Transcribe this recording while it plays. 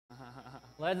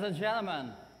Ladies and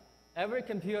gentlemen, every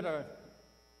computer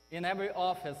in every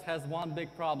office has one big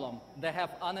problem. They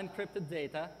have unencrypted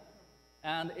data,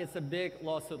 and it's a big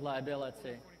lawsuit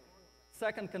liability.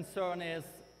 Second concern is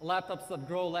laptops that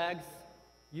grow legs.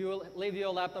 You leave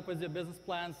your laptop with your business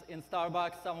plans in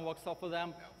Starbucks, someone walks off with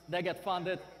them, they get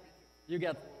funded, you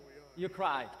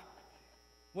cry.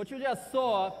 What you just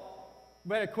saw,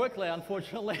 very quickly,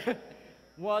 unfortunately,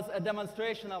 was a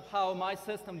demonstration of how my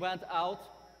system went out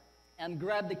and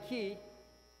grabbed the key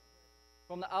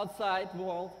from the outside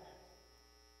world,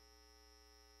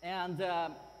 and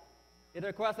it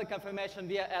requested confirmation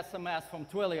via SMS from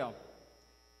Twilio.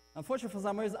 Unfortunately, for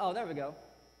some reason, oh, there we go.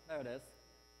 There it is.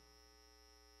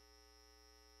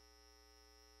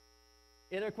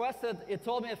 It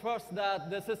told me at first that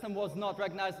the system was not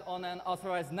recognized on an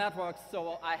authorized network,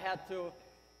 so I had to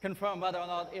confirm whether or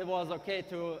not it was okay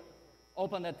to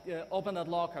open that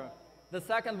locker. The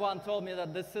second one told me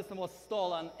that this system was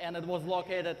stolen and it was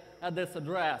located at this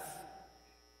address.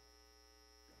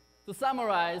 To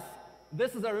summarize,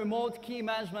 this is a remote key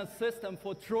management system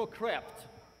for true Crypt,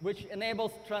 which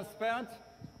enables transparent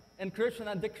encryption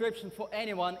and decryption for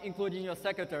anyone, including your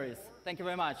secretaries. Thank you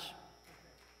very much.